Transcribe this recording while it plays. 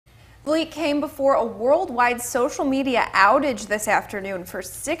fleet came before a worldwide social media outage this afternoon. For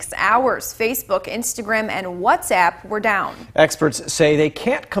 6 hours, Facebook, Instagram, and WhatsApp were down. Experts say they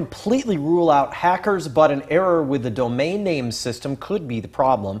can't completely rule out hackers, but an error with the domain name system could be the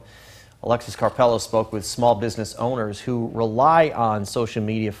problem. Alexis Carpello spoke with small business owners who rely on social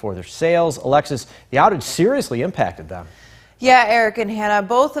media for their sales. Alexis, the outage seriously impacted them. Yeah, Eric and Hannah,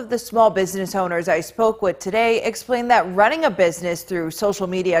 both of the small business owners I spoke with today explained that running a business through social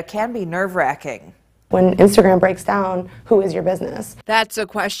media can be nerve-wracking. When Instagram breaks down, who is your business? That's a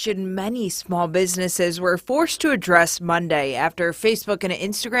question many small businesses were forced to address Monday after Facebook and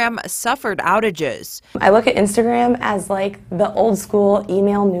Instagram suffered outages. I look at Instagram as like the old school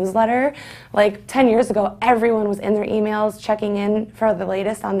email newsletter. Like 10 years ago, everyone was in their emails checking in for the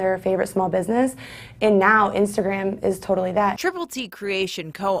latest on their favorite small business. And now Instagram is totally that. Triple T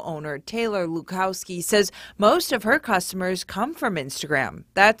Creation co-owner Taylor Lukowski says most of her customers come from Instagram.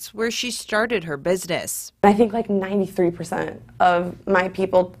 That's where she started her business. I think like 93% of my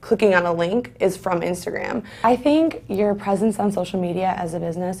people clicking on a link is from Instagram. I think your presence on social media as a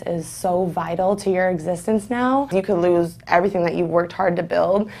business is so vital to your existence now. You could lose everything that you've worked hard to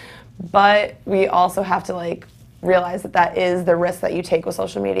build, but we also have to realize that that is the risk that you take with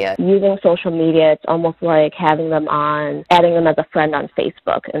social media. Using social media, it's almost like having them on, adding them as a friend on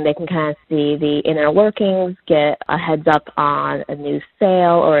Facebook, and they can kind of see the inner workings, get a heads up on a new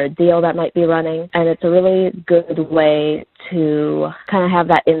sale or a deal that might be running, and it's a really good way to kind of have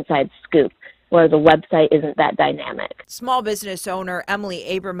that inside scoop, where the website isn't that dynamic. Small business owner Emily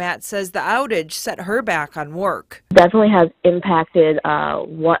Abramat says the outage set her back on work. Definitely has impacted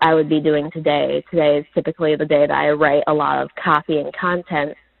what I would be doing today. Today is typically the day that I write a lot of copy and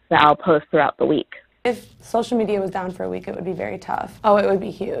content that I'll post throughout the week. If social media was down for a week, it would be very tough. Oh, it would be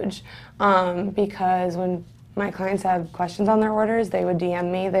huge, because when my clients have questions on their orders, they would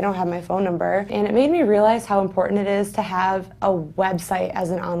DM me. They don't have my phone number. And it made me realize how important it is to have a website as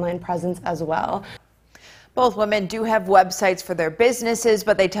an online presence as well. Both women do have websites for their businesses,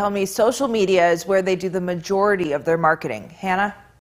 but they tell me social media is where they do the majority of their marketing. Hannah?